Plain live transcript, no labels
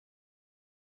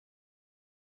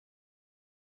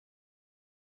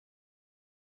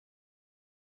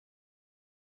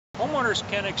Homeowners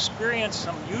can experience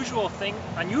some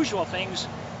unusual things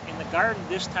in the garden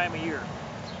this time of year.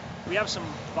 We have some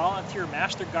volunteer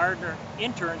master gardener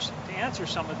interns to answer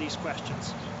some of these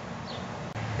questions.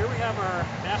 Here we have our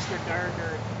master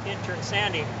gardener intern,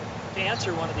 Sandy, to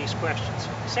answer one of these questions.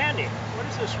 Sandy, what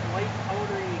is this white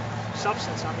powdery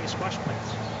substance on these squash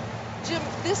plants? Jim,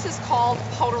 this is called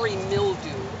powdery mildew.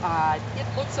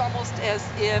 It looks almost as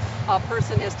if a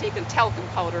person has taken talcum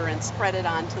powder and spread it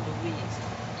onto the leaves.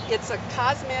 It's a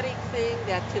cosmetic thing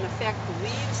that can affect the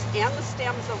leaves and the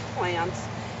stems of plants,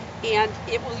 and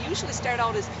it will usually start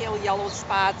out as pale yellow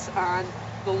spots on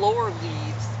the lower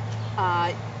leaves.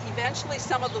 Eventually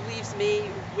some of the leaves may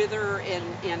wither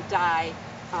and die,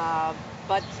 and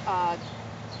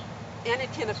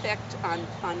it can affect on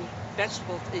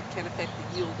vegetables, it can affect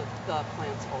the yield of the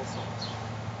plants also.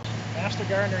 Master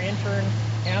gardener intern,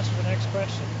 answer the next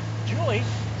question. Julie,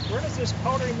 where does this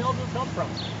powdery mildew come from?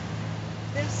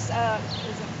 This is a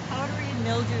powdery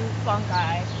mildew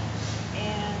fungi,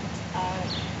 and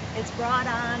it's brought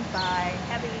on by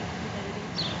heavy humidity,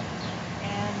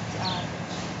 and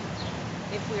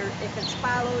if it's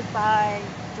followed by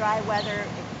dry weather, it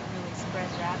can really spread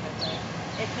rapidly.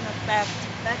 It can affect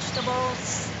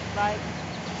vegetables like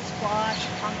squash,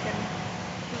 pumpkin,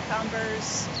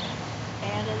 cucumbers,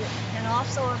 and it can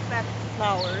also affect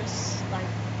flowers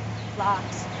like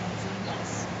phlox and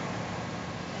zinnias.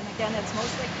 And again, it's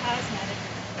mostly cosmetic,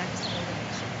 it affects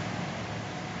motivation.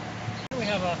 We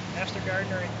have a master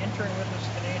gardener intern with us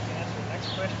today to answer the next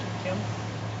question, Tim.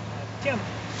 Tim,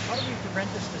 how do we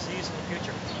prevent this disease in the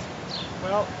future?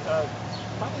 Well,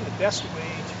 probably the best way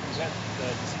to prevent the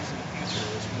disease in the future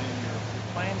is when you're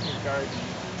planting your garden.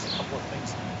 There's a couple of things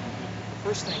that you can do. The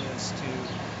first thing is to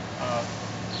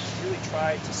really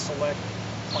try to select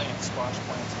plants, squash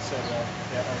plants, etc.,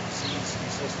 that are disease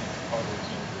resistant to powdery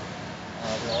mildew.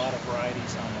 There are a lot of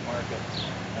varieties on the market,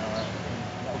 and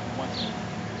that would be one thing you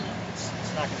can do.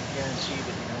 It's not going to guarantee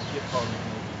that you won't get powdery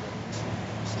mildew, but at least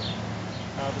reduce it.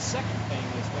 The second thing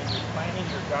is when you're planting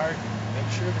your garden, make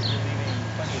sure that you're leaving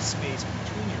plenty of space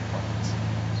between your plants.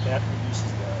 That reduces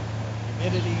the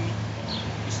humidity and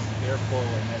reduces the airflow,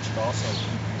 and that should also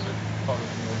keep your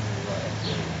powdery mildew at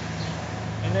bay.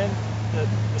 And then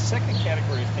the second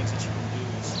category of things that you can do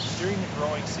is during the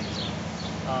growing season,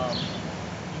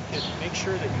 you can make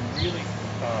sure that you really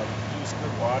use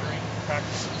good watering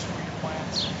practices for your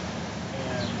plants.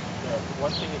 And the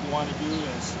one thing that you want to do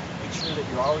is make sure that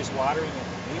you're always watering at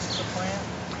the base of the plant.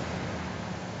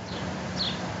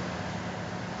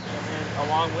 And then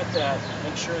along with that,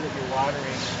 make sure that you're watering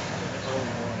in the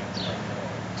early morning,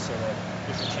 so that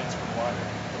there's a chance for the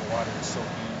water to soak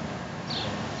in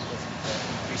and doesn't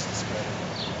increase the spread of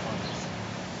the fungus.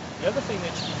 The other thing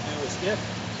that you can do is if,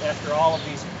 after all of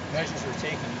these measures are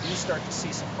taken, you do start to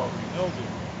see some powdery mildew,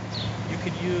 you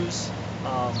could use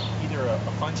either a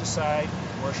fungicide,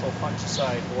 commercial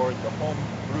fungicide, or the home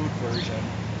brewed version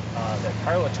that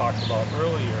Carla talked about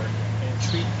earlier, and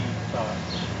treat the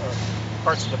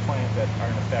parts of the plant that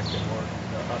aren't effective or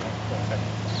the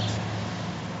unaffected plants.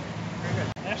 Very good.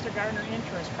 Master gardener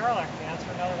intern Carla to answer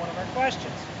another one of our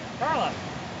questions. Carla,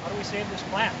 how do we save this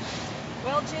plant?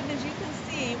 Well, Jim, as you can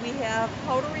see, we have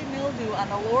powdery mildew on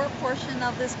the lower portion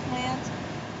of this plant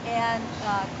and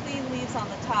clean leaves on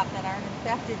the top that aren't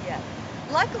infected yet.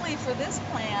 Luckily for this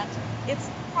plant, it's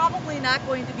probably not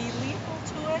going to be lethal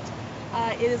to it.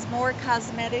 It is more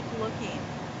cosmetic looking.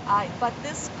 But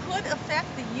this could affect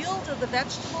the yield of the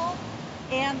vegetable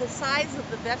and the size of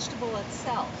the vegetable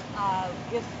itself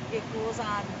if it goes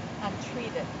on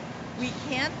untreated. We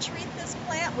can treat this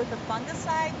plant with a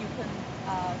fungicide. You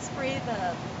can spray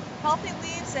the healthy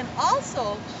leaves, and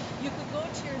also you could go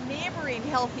to your neighboring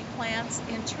healthy plants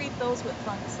and treat those with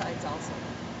fungicides also.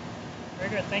 Very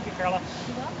good. Thank you, Carla.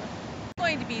 You're welcome. I'm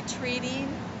going to be treating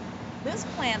this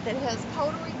plant that has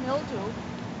powdery mildew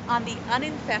on the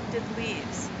uninfected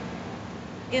leaves.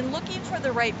 In looking for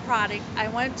the right product, I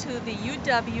went to the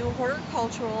UW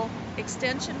Horticultural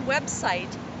Extension website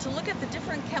to look at the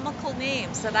different chemical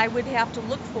names that I would have to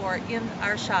look for in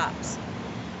our shops.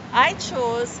 I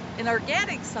chose an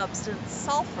organic substance,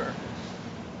 sulfur,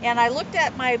 and I looked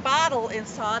at my bottle and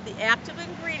saw the active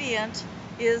ingredient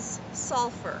is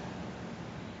sulfur.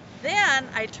 Then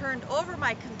I turned over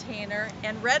my container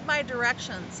and read my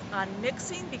directions on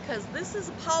mixing, because this is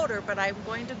a powder, but I'm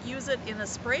going to use it in a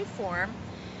spray form,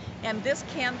 and this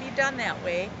can be done that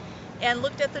way, and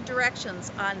looked at the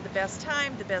directions on the best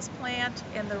time, the best plant,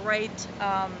 and the right,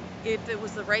 if it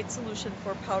was the right solution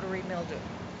for powdery mildew.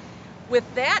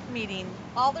 With that meeting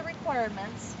all the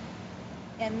requirements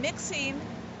and mixing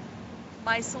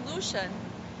my solution,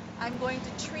 I'm going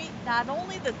to treat not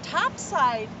only the top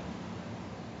side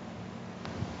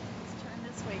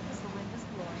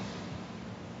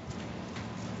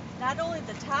not only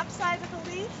the top side of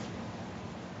the leaf,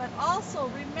 but also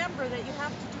remember that you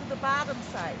have to do the bottom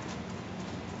side.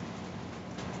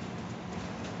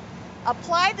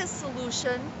 Apply this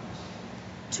solution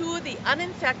to the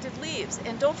uninfected leaves,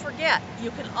 and don't forget, you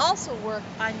can also work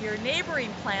on your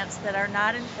neighboring plants that are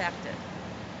not infected.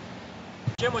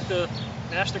 Jim with the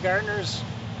Master Gardeners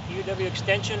UW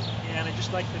Extension, and I'd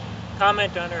just like to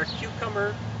comment on our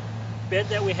cucumber bed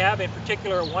that we have, in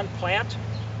particular one plant.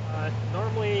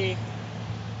 Normally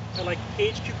I like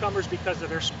cage cucumbers because of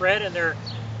their spread and their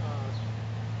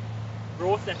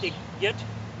growth that they get.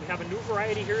 We have a new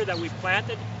variety here that we've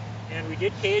planted and we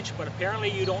did cage, but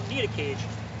apparently you don't need a cage.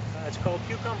 It's called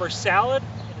cucumber salad,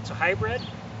 and it's a hybrid,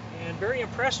 and very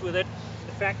impressed with it,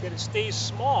 the fact that it stays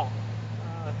small.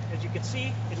 As you can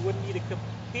see, it wouldn't need a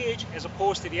cage as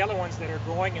opposed to the other ones that are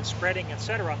growing and spreading,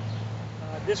 etc.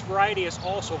 This variety is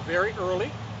also very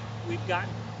early. We've gotten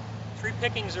 3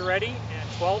 pickings already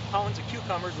and 12 pounds of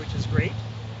cucumbers, which is great.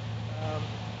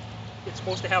 It's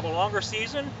supposed to have a longer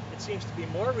season. It seems to be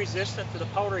more resistant to the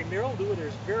powdery mildew.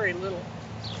 There's very little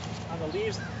on the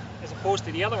leaves as opposed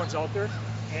to the other ones out there.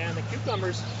 And the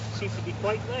cucumbers seem to be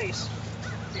quite nice,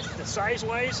 the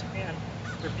size-wise, and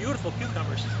they're beautiful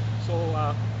cucumbers. So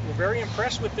we're very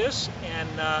impressed with this, and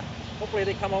hopefully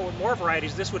they come out with more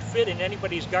varieties. This would fit in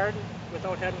anybody's garden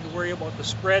without having to worry about the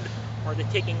spread or the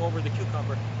taking over the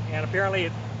cucumber. And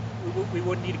apparently we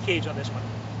wouldn't need a cage on this one.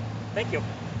 Thank you.